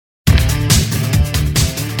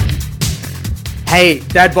Hey,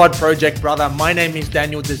 Dad Bod Project brother, my name is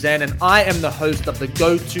Daniel Dezan and I am the host of the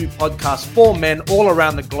go-to podcast for men all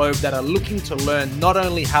around the globe that are looking to learn not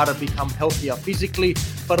only how to become healthier physically,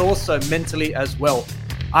 but also mentally as well.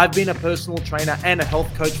 I've been a personal trainer and a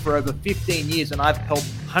health coach for over 15 years and I've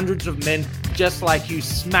helped hundreds of men just like you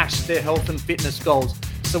smash their health and fitness goals.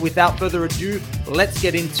 So without further ado, let's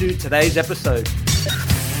get into today's episode.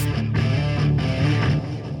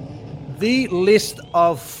 The list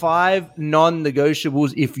of 5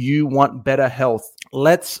 non-negotiables if you want better health.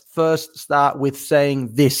 Let's first start with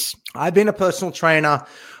saying this. I've been a personal trainer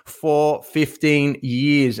for 15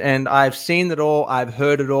 years and I've seen it all. I've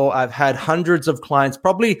heard it all. I've had hundreds of clients,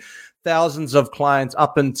 probably thousands of clients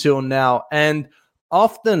up until now. And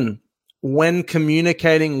often when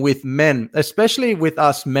communicating with men, especially with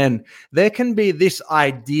us men, there can be this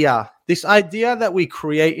idea that we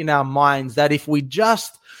create in our minds that if we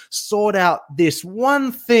just sort out this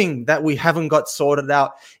one thing that we haven't got sorted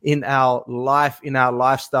out in our life, in our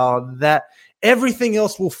lifestyle, that everything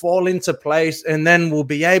else will fall into place and then we'll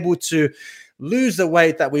be able to lose the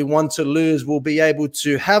weight that we want to lose. We'll be able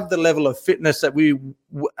to have the level of fitness that we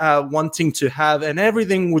are wanting to have, and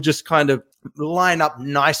everything will just kind of line up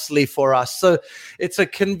nicely for us. So it's a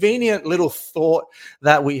convenient little thought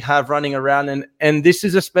that we have running around. And this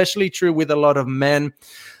is especially true with a lot of men.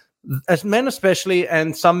 As men especially,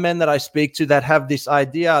 and some men that I speak to that have this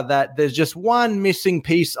idea that there's just one missing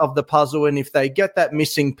piece of the puzzle, and if they get that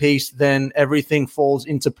missing piece, then everything falls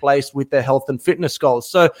into place with their health and fitness goals.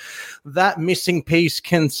 So that missing piece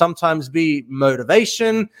can sometimes be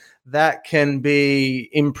motivation, that can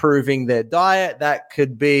be improving their diet, that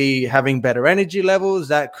could be having better energy levels,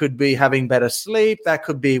 that could be having better sleep, that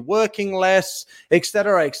could be working less,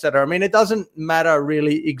 etc., etc. I mean, it doesn't matter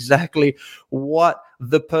really exactly what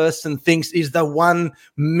the person thinks is the one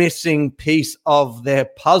missing piece of their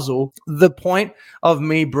puzzle. The point of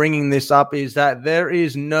me bringing this up is that there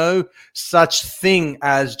is no such thing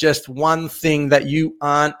as just one thing that you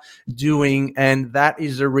aren't doing, and that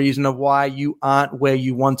is the reason of why you aren't where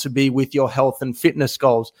you want to be with your health and fitness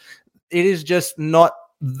goals. It is just not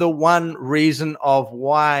the one reason of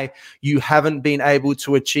why you haven't been able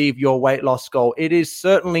to achieve your weight loss goal. It is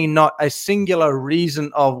certainly not a singular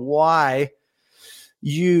reason of why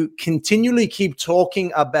you continually keep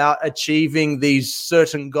talking about achieving these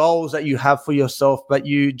certain goals that you have for yourself, but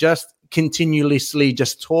you just continuously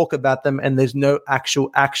just talk about them and there's no actual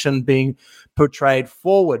action being portrayed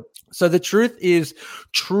forward. So the truth is,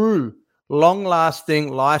 true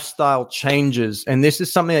long-lasting lifestyle changes, and this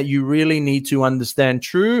is something that you really need to understand.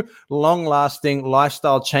 True long-lasting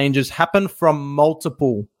lifestyle changes happen from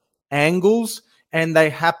multiple angles, and they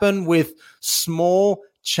happen with small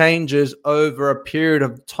changes over a period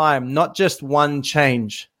of time, not just one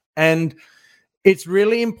change. And it's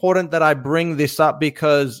really important that I bring this up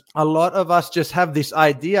because a lot of us just have this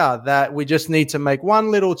idea that we just need to make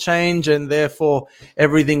one little change and therefore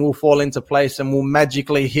everything will fall into place and we'll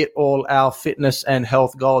magically hit all our fitness and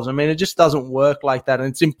health goals. I mean, it just doesn't work like that. And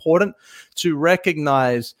it's important to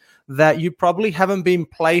recognize that you probably haven't been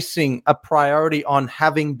placing a priority on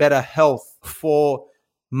having better health for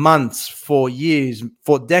months, for years,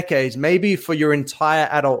 for decades, maybe for your entire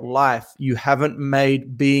adult life. You haven't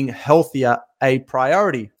made being healthier a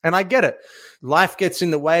priority. And I get it. Life gets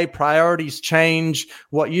in the way. Priorities change.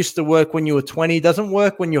 What used to work when you were 20 doesn't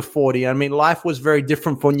work when you're 40. I mean, life was very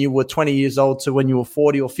different when you were 20 years old to when you were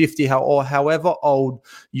 40 or 50 or however old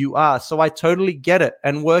you are. So I totally get it.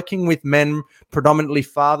 And working with men, predominantly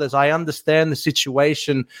fathers, I understand the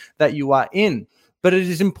situation that you are in. But it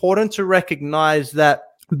is important to recognize that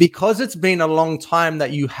because it's been a long time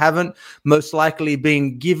that you haven't most likely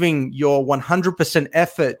been giving your 100%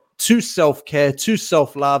 effort to self-care, to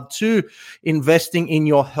self-love, to investing in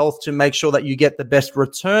your health to make sure that you get the best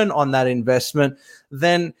return on that investment,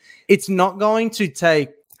 then it's not going to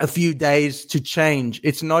take a few days to change.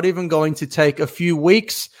 It's not even going to take a few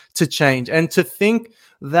weeks to change. And to think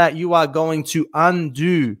that you are going to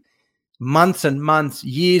undo months and months,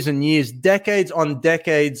 years and years, decades on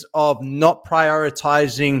decades of not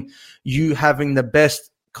prioritizing you having the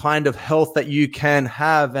best kind of health that you can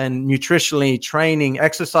have, and nutritionally, training,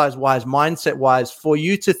 exercise-wise, mindset-wise, for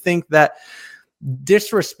you to think that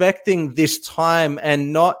disrespecting this time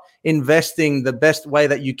and not investing the best way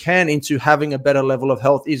that you can into having a better level of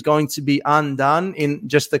health is going to be undone in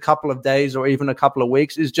just a couple of days or even a couple of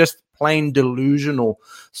weeks is just plain delusional.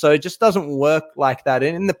 So it just doesn't work like that.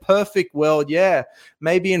 And in the perfect world, yeah,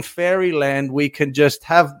 maybe in fairyland, we can just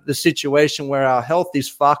have the situation where our health is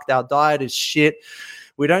fucked, our diet is shit,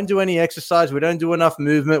 We don't do any exercise. We don't do enough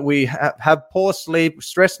movement. We have poor sleep.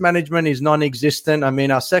 Stress management is non-existent. I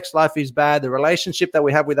mean, our sex life is bad. The relationship that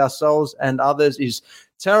we have with ourselves and others is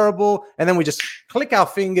terrible. And then we just click our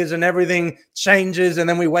fingers and everything changes. And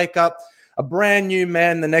then we wake up a brand new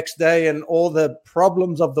man the next day and all the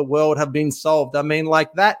problems of the world have been solved. I mean,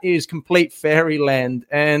 like, that is complete fairyland.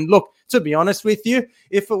 And look, to be honest with you,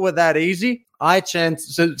 if it were that easy, high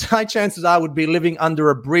chances I would be living under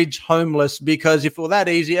a bridge homeless, because if it were that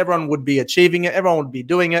easy, everyone would be achieving it. Everyone would be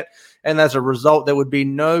doing it. And as a result, there would be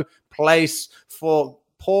no place for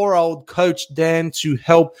poor old Coach Dan to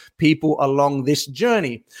help people along this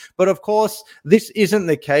journey. But of course, this isn't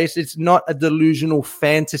the case. It's not a delusional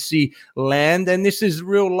fantasy land, and this is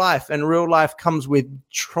real life. And real life comes with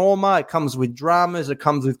trauma. It comes with dramas. It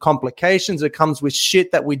comes with complications. It comes with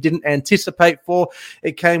shit that we didn't anticipate for.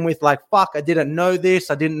 It came with like, fuck, I didn't know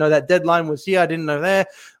this. I didn't know that deadline was here. I didn't know that.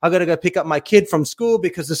 I got to go pick up my kid from school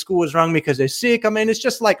because the school was rung because they're sick. I mean, it's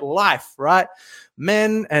just like life, right?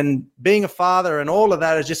 Men and being a father and all of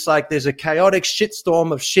that is just like there's a chaotic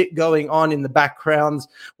shitstorm of shit going on in the backgrounds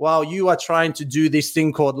while you are trying to do this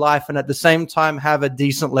thing called life and at the same time have a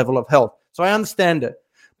decent level of health. So I understand it,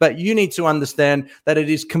 but you need to understand that it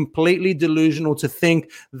is completely delusional to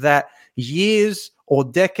think that years or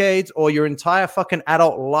decades or your entire fucking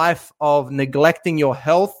adult life of neglecting your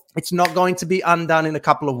health, it's not going to be undone in a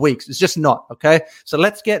couple of weeks. It's just not, okay? So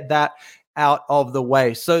let's get that out of the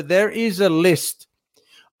way. So there is a list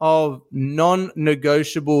of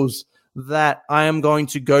non-negotiables that I am going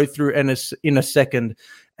to go through in a second.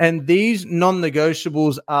 And these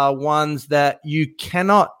non-negotiables are ones that you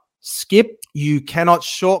cannot skip, you cannot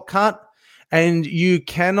shortcut, and you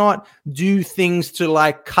cannot do things to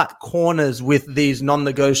like cut corners with these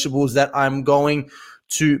non-negotiables that I'm going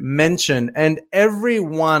to mention. And every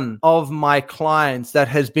one of my clients that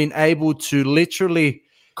has been able to literally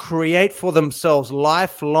create for themselves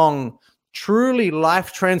lifelong, truly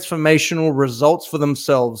life transformational results for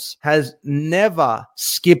themselves has never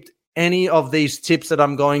skipped any of these tips that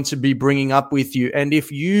I'm going to be bringing up with you. And if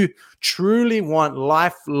you truly want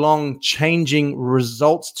lifelong changing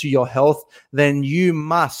results to your health, then you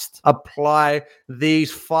must apply these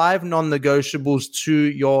 5 non-negotiables to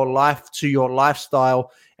your life, to your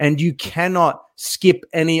lifestyle. And you cannot skip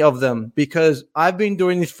any of them, because I've been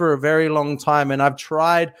doing this for a very long time and I've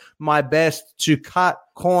tried my best to cut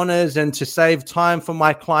corners and to save time for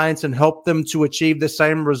my clients and help them to achieve the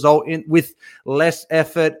same result with less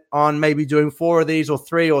effort on maybe doing 4 of these or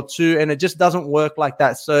 3 or 2. And it just doesn't work like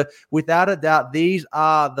that. So without a doubt, these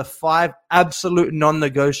are the 5 absolute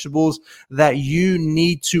non-negotiables that you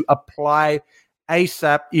need to apply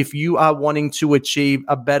ASAP if you are wanting to achieve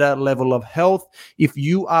a better level of health, if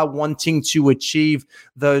you are wanting to achieve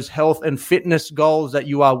those health and fitness goals that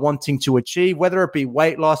you are wanting to achieve, whether it be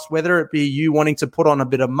weight loss, whether it be you wanting to put on a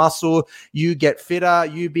bit of muscle, you get fitter,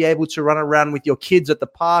 you be able to run around with your kids at the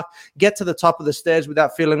park, get to the top of the stairs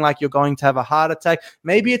without feeling like you're going to have a heart attack.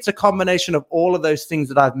 Maybe it's a combination of all of those things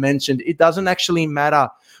that I've mentioned. It doesn't actually matter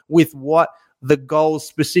with what the goals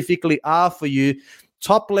specifically are for you.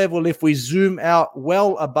 Top level, if we zoom out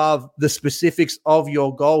well above the specifics of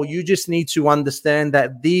your goal, you just need to understand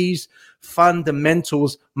that these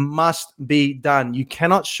fundamentals must be done. You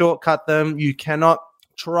cannot shortcut them. You cannot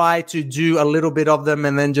try to do a little bit of them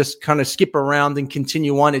and then just kind of skip around and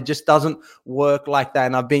continue on. It just doesn't work like that.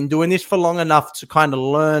 And I've been doing this for long enough to kind of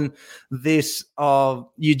learn this of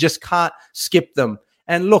you just can't skip them.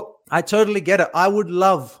 And look, I totally get it. I would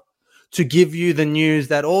love to give you the news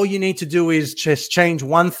that all you need to do is just change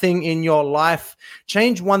one thing in your life,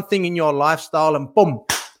 change one thing in your lifestyle, and boom,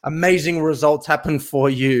 amazing results happen for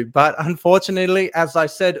you. But unfortunately, as I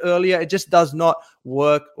said earlier, it just does not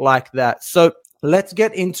work like that. So let's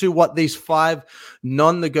get into what these 5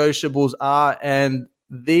 non-negotiables are, and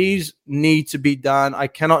these need to be done. I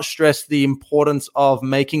cannot stress the importance of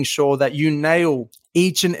making sure that you nail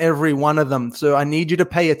each and every one of them. So I need you to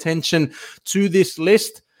pay attention to this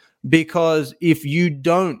list, because if you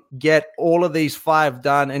don't get all of these 5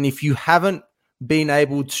 done, and if you haven't been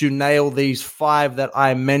able to nail these 5 that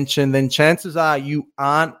I mentioned, then chances are you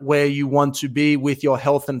aren't where you want to be with your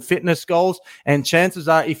health and fitness goals. And chances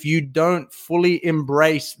are if you don't fully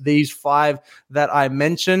embrace these 5 that I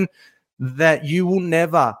mentioned, that you will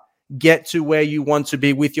never get to where you want to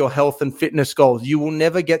be with your health and fitness goals. You will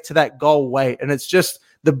never get to that goal weight. And it's just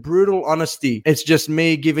the brutal honesty. It's just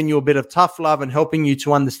me giving you a bit of tough love and helping you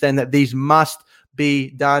to understand that these must be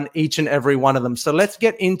done, each and every one of them. So let's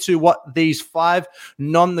get into what these 5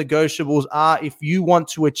 non-negotiables are if you want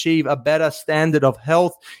to achieve a better standard of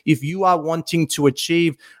health, if you are wanting to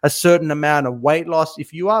achieve a certain amount of weight loss,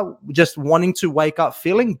 if you are just wanting to wake up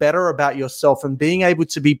feeling better about yourself and being able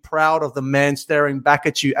to be proud of the man staring back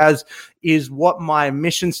at you, as is what my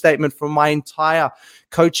mission statement for my entire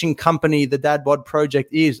coaching company, the Dad Bod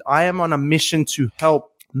Project, is. I am on a mission to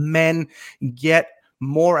help men get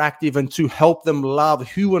more active and to help them love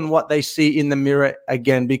who and what they see in the mirror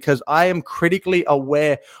again, because I am critically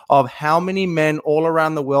aware of how many men all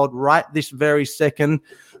around the world right this very second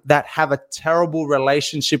that have a terrible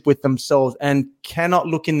relationship with themselves and cannot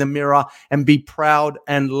look in the mirror and be proud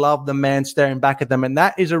and love the man staring back at them. And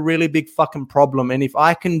that is a really big fucking problem. And if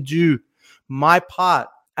I can do my part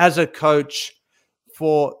as a coach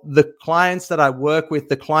for the clients that I work with,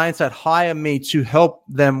 the clients that hire me to help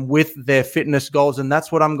them with their fitness goals. And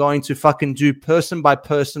that's what I'm going to fucking do person by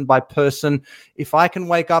person by person. If I can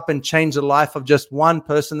wake up and change the life of just one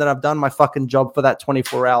person, then I've done my fucking job for that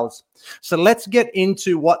 24 hours. So let's get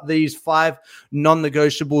into what these 5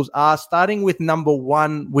 non-negotiables are, starting with number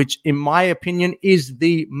 1, which in my opinion is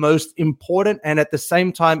the most important and at the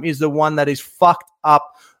same time is the one that is fucked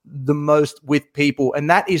up the most with people. And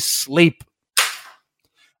that is sleep.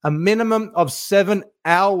 A minimum of 7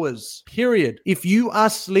 hours, period. If you are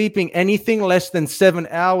sleeping anything less than 7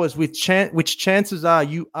 hours, which chances are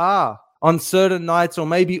you are on certain nights or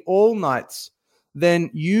maybe all nights, then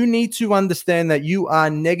you need to understand that you are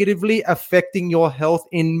negatively affecting your health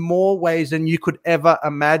in more ways than you could ever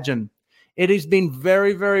imagine. It has been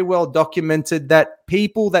very, very well documented that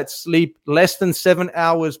people that sleep less than 7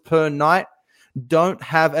 hours per night don't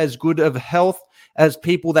have as good of health as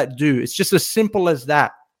people that do. It's just as simple as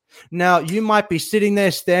that. Now, you might be sitting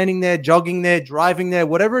there, standing there, jogging there, driving there,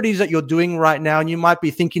 whatever it is that you're doing right now, and you might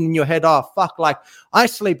be thinking in your head, oh, fuck, like I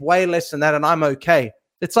sleep way less than that and I'm okay.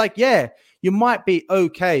 It's like, yeah, you might be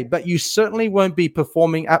okay, but you certainly won't be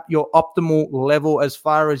performing at your optimal level as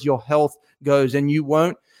far as your health goes, and you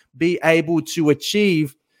won't be able to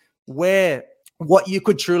achieve what you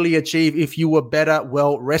could truly achieve if you were better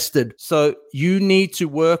well rested. So you need to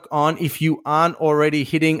work on, if you aren't already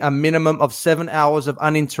hitting a minimum of 7 hours of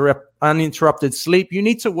uninterrupted sleep, you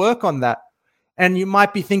need to work on that. And you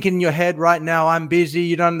might be thinking in your head right now, I'm busy,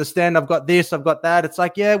 you don't understand, I've got this, I've got that. It's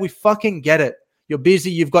like, yeah, we fucking get it. You're busy,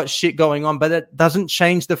 you've got shit going on, but it doesn't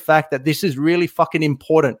change the fact that this is really fucking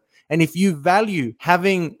important. And if you value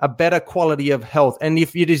having a better quality of health, and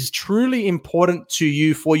if it is truly important to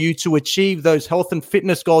you for you to achieve those health and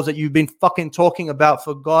fitness goals that you've been fucking talking about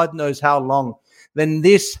for God knows how long, then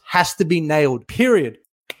this has to be nailed, period.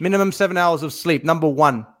 Minimum 7 hours of sleep, number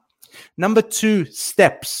 1. Number 2,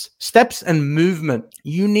 steps and movement.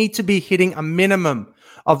 You need to be hitting a minimum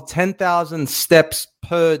of 10,000 steps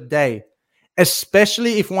per day,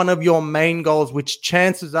 especially if one of your main goals, which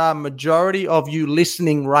chances are majority of you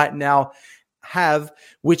listening right now have,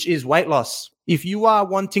 which is weight loss. If you are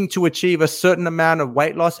wanting to achieve a certain amount of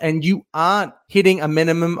weight loss and you aren't hitting a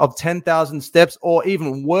minimum of 10,000 steps, or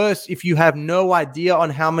even worse, if you have no idea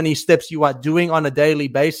on how many steps you are doing on a daily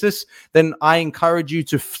basis, then I encourage you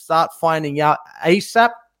to start finding out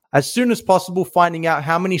ASAP. As soon as possible, finding out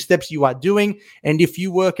how many steps you are doing. And if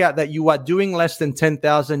you work out that you are doing less than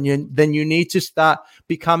 10,000, then you need to start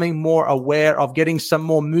becoming more aware of getting some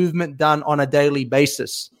more movement done on a daily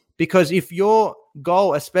basis. Because if your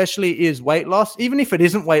goal especially is weight loss, even if it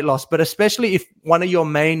isn't weight loss, but especially if one of your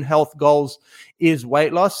main health goals is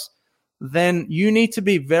weight loss, then you need to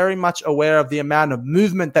be very much aware of the amount of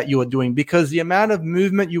movement that you are doing, because the amount of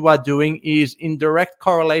movement you are doing is in direct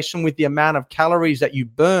correlation with the amount of calories that you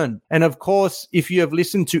burn. And of course, if you have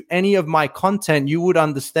listened to any of my content, you would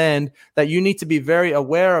understand that you need to be very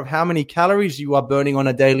aware of how many calories you are burning on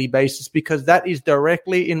a daily basis, because that is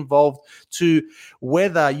directly involved to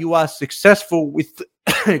whether you are successful with,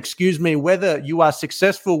 whether you are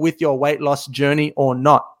successful with your weight loss journey or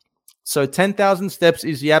not. So 10,000 steps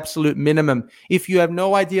is the absolute minimum. If you have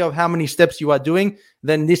no idea of how many steps you are doing,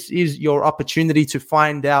 then this is your opportunity to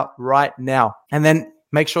find out right now. And then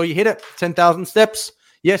make sure you hit it. 10,000 steps.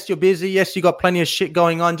 Yes, you're busy. Yes, you got plenty of shit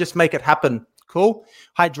going on. Just make it happen. Cool.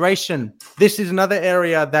 Hydration. This is another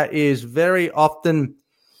area that is very often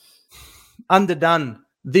underdone.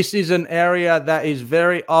 This is an area that is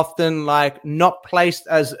very often not placed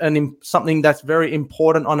as something that's very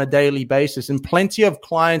important on a daily basis. And plenty of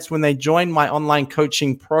clients, when they join my online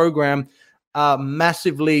coaching program, are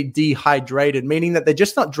massively dehydrated, meaning that they're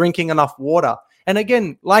just not drinking enough water. And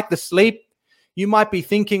again, like the sleep, you might be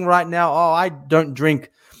thinking right now, oh, I don't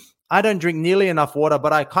drink I don't drink nearly enough water,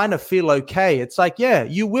 but I kind of feel okay. It's like, yeah,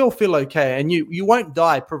 you will feel okay and you won't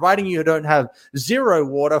die, providing you don't have zero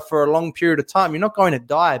water for a long period of time. You're not going to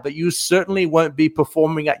die, but you certainly won't be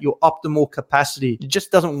performing at your optimal capacity. It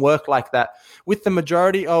just doesn't work like that. With the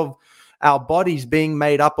majority of our bodies being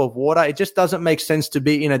made up of water, it just doesn't make sense to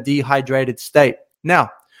be in a dehydrated state.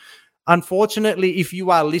 Now, unfortunately, if you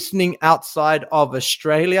are listening outside of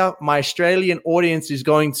Australia, my Australian audience is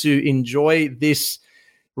going to enjoy this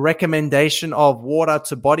recommendation of water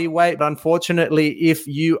to body weight. But unfortunately, if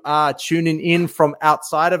you are tuning in from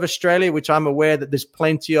outside of Australia, which I'm aware that there's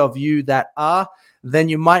plenty of you that are, then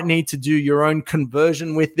you might need to do your own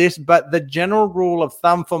conversion with this. But the general rule of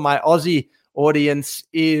thumb for my Aussie audience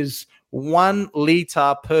is 1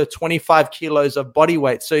 liter per 25 kilos of body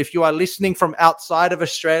weight. So if you are listening from outside of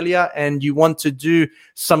Australia and you want to do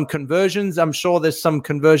some conversions, I'm sure there's some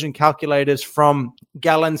conversion calculators from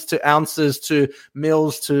gallons to ounces to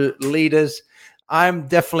mils to liters. I'm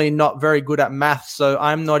definitely not very good at math, so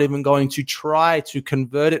I'm not even going to try to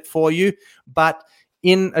convert it for you. But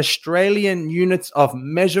in Australian units of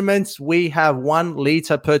measurements, we have 1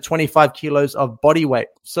 liter per 25 kilos of body weight.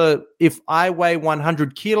 So if I weigh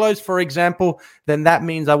 100 kilos, for example, then that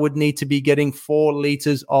means I would need to be getting 4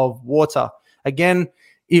 liters of water. Again,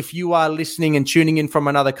 if you are listening and tuning in from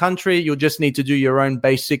another country, you'll just need to do your own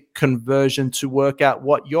basic conversion to work out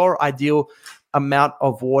what your ideal amount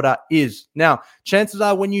of water is. Now, chances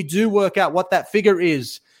are when you do work out what that figure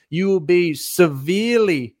is, you will be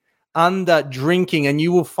severely under drinking, and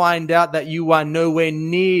you will find out that you are nowhere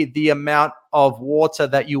near the amount of water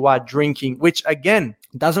that you are drinking, which again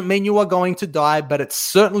doesn't mean you are going to die, but it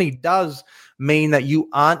certainly does mean that you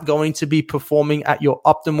aren't going to be performing at your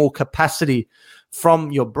optimal capacity, from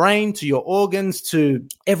your brain to your organs to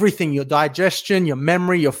everything, your digestion, your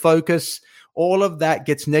memory, your focus. All of that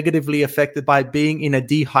gets negatively affected by being in a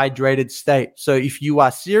dehydrated state. So if you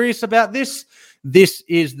are serious about this, this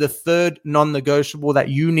is the third non-negotiable that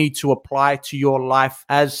you need to apply to your life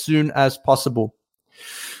as soon as possible.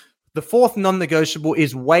 The fourth non-negotiable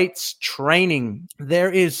is weights training. There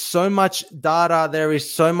is so much data, there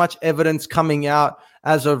is so much evidence coming out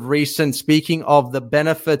as of recent, speaking of the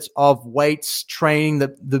benefits of weights training,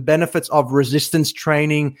 the benefits of resistance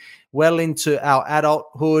training well into our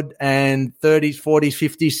adulthood and 30s, 40s,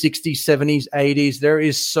 50s, 60s, 70s, 80s. There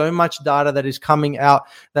is so much data that is coming out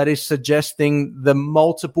that is suggesting the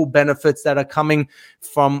multiple benefits that are coming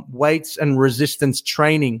from weights and resistance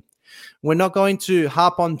training. We're not going to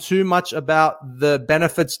harp on too much about the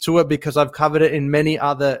benefits to it because I've covered it in many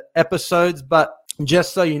other episodes, but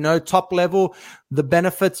just so you know, top level, the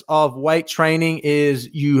benefits of weight training is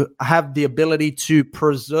you have the ability to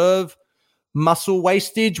preserve muscle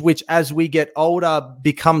wastage, which as we get older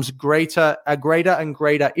becomes a greater and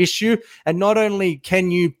greater issue. And not only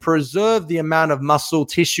can you preserve the amount of muscle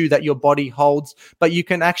tissue that your body holds, but you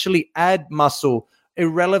can actually add muscle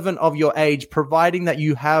irrelevant of your age, providing that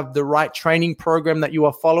you have the right training program that you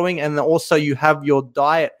are following, and also you have your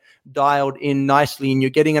diet dialed in nicely and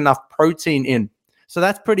you're getting enough protein in. So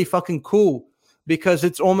that's pretty fucking cool, because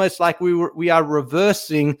it's almost like we are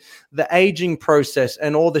reversing the aging process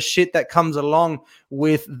and all the shit that comes along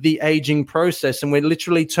with the aging process. And we're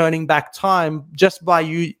literally turning back time just by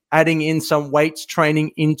you adding in some weights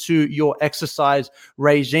training into your exercise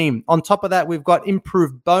regime. On top of that, we've got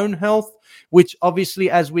improved bone health, which obviously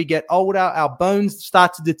as we get older, our bones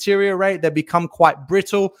start to deteriorate. They become quite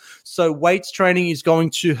brittle. So weights training is going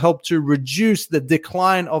to help to reduce the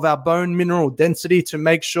decline of our bone mineral density to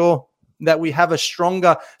make sure that we have a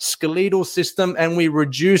stronger skeletal system and we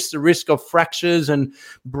reduce the risk of fractures and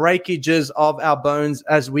breakages of our bones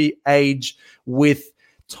as we age with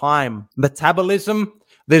time. Metabolism,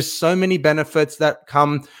 there's so many benefits that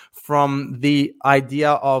come from the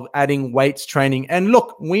idea of adding weights training. And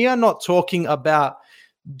look, we are not talking about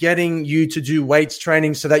getting you to do weights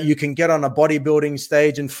training so that you can get on a bodybuilding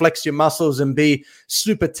stage and flex your muscles and be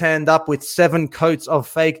super tanned up with 7 coats of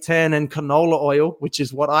fake tan and canola oil, which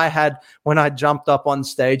is what I had when I jumped up on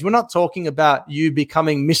stage. We're not talking about you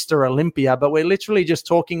becoming Mr. Olympia, but we're literally just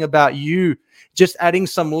talking about you just adding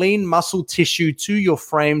some lean muscle tissue to your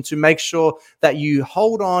frame to make sure that you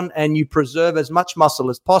hold on and you preserve as much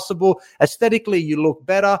muscle as possible. Aesthetically, you look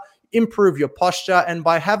better, improve your posture, and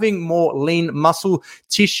by having more lean muscle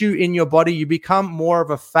tissue in your body, you become more of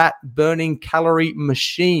a fat burning calorie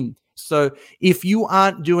machine. So if you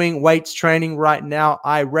aren't doing weights training right now,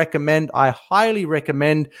 I highly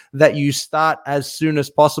recommend that you start as soon as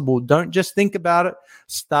possible. Don't just think about it,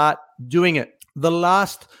 start doing it. The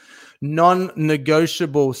last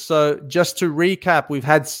non-negotiable. So just to recap, we've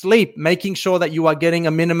had sleep, making sure that you are getting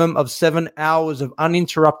a minimum of 7 hours of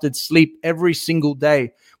uninterrupted sleep every single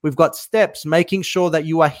day. We've got steps, making sure that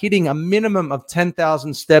you are hitting a minimum of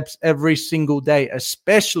 10,000 steps every single day,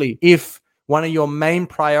 especially if one of your main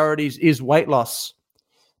priorities is weight loss.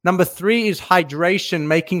 Number 3 is hydration,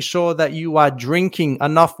 making sure that you are drinking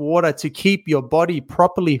enough water to keep your body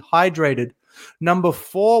properly hydrated. Number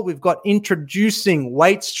 4, we've got introducing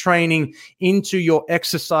weights training into your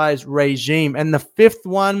exercise regime. And the 5th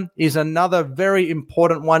one is another very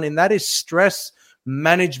important one, and that is stress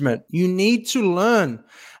management. You need to learn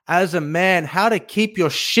as a man how to keep your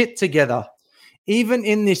shit together. Even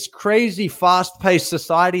in this crazy fast-paced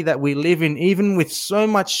society that we live in, even with so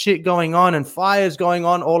much shit going on and fires going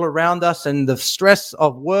on all around us and the stress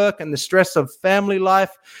of work and the stress of family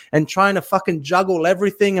life and trying to fucking juggle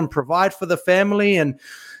everything and provide for the family and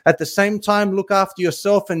at the same time look after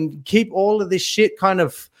yourself and keep all of this shit kind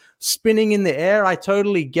of spinning in the air. I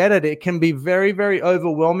totally get it. It can be very, very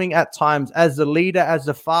overwhelming at times as the leader, as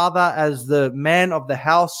the father, as the man of the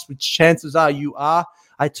house, which chances are you are.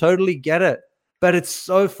 I totally get it. But it's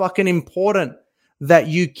so fucking important that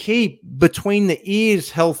you keep between the ears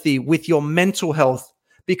healthy with your mental health.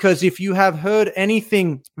 Because if you have heard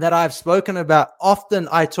anything that I've spoken about, often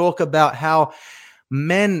I talk about how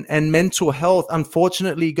men and mental health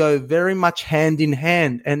unfortunately go very much hand in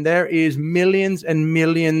hand. And there is millions and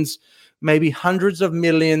millions, maybe hundreds of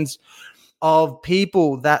millions of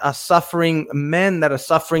people that are suffering, men that are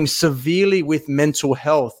suffering severely with mental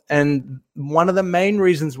health. And one of the main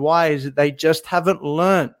reasons why is that they just haven't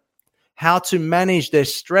learned how to manage their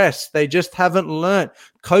stress. They just haven't learned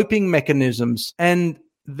coping mechanisms. And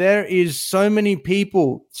there is so many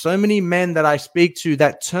people, so many men that I speak to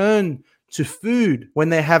that turn to food when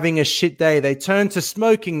they're having a shit day. They turn to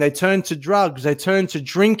smoking, they turn to drugs, they turn to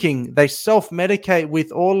drinking, they self-medicate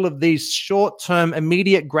with all of these short-term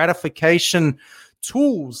immediate gratification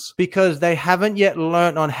tools because they haven't yet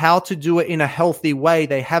learned on how to do it in a healthy way.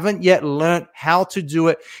 They haven't yet learned how to do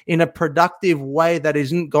it in a productive way that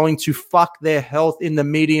isn't going to fuck their health in the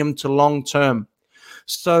medium to long term.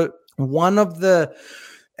 So one of the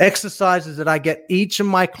exercises that I get each of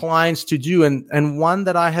my clients to do, and one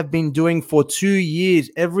that I have been doing for 2 years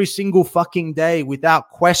every single fucking day without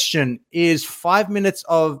question, is 5 minutes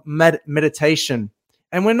of meditation.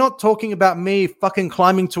 And we're not talking about me fucking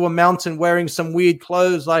climbing to a mountain wearing some weird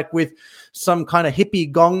clothes like with some kind of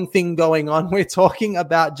hippie gong thing going on. We're talking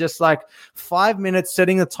about just like 5 minutes,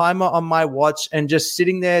 setting a timer on my watch and just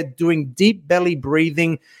sitting there doing deep belly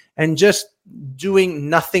breathing and just doing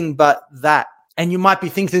nothing but that. And you might be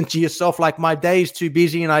thinking to yourself, like, my day is too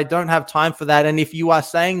busy and I don't have time for that. And if you are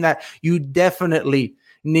saying that, you definitely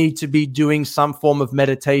need to be doing some form of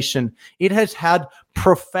meditation. It has had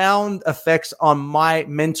profound effects on my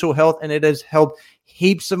mental health, and it has helped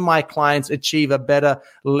heaps of my clients achieve a better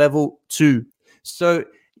level too. So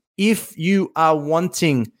if you are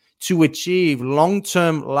wanting to achieve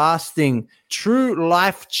long-term lasting, true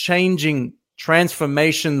life-changing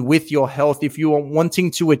transformation with your health, if you are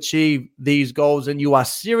wanting to achieve these goals and you are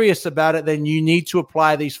serious about it, then you need to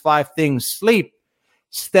apply these 5 things: sleep,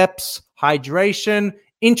 steps, hydration,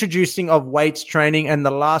 introducing of weights training, and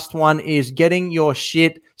the last one is getting your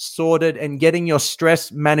shit sorted and getting your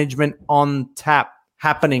stress management on tap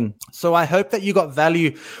happening. So I hope that you got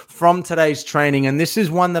value from today's training. And this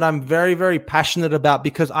is one that I'm very, very passionate about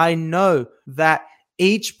because I know that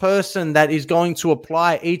each person that is going to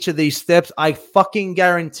apply each of these steps, I fucking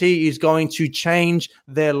guarantee is going to change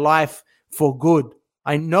their life for good.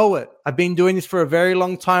 I know it. I've been doing this for a very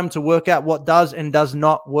long time to work out what does and does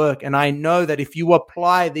not work. And I know that if you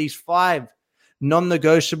apply these 5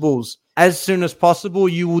 non-negotiables as soon as possible,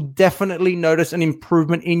 you will definitely notice an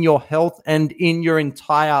improvement in your health and in your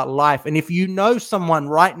entire life. And if you know someone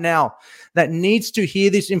right now that needs to hear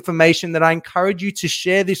this information, then I encourage you to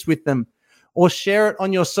share this with them, or share it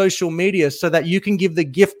on your social media so that you can give the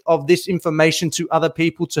gift of this information to other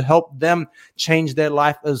people to help them change their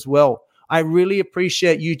life as well. I really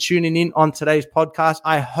appreciate you tuning in on today's podcast.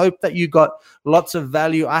 I hope that you got lots of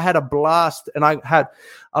value. I had a blast and I had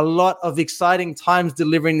a lot of exciting times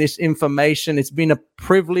delivering this information. It's been a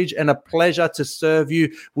privilege and a pleasure to serve you.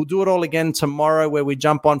 We'll do it all again tomorrow where we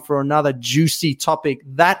jump on for another juicy topic.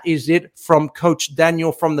 That is it from Coach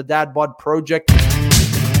Daniel from the Dad Bod Project.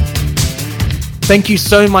 Thank you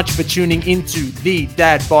so much for tuning into the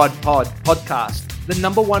Dad Bod podcast, the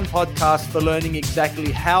 #1 podcast for learning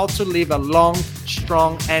exactly how to live a long,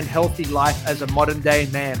 strong, and healthy life as a modern day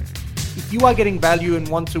man. If you are getting value and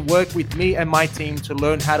want to work with me and my team to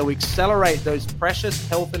learn how to accelerate those precious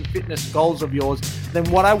health and fitness goals of yours, then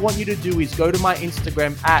what I want you to do is go to my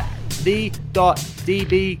Instagram at the.db.project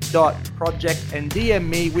and DM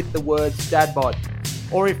me with the words dadbod.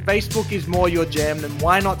 Or if Facebook is more your jam, then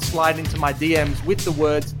why not slide into my DMs with the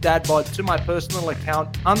words dadbod to my personal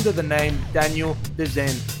account under the name Daniel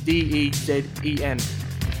Dezen, Dezen.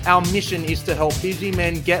 Our mission is to help busy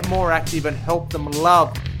men get more active and help them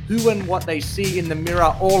love who and what they see in the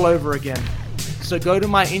mirror all over again. So go to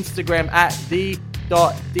my Instagram at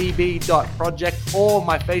the.db.project or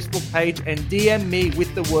my Facebook page and DM me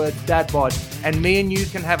with the word dadbod, and me and you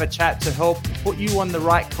can have a chat to help put you on the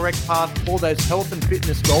correct path for those health and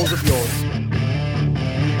fitness goals of yours.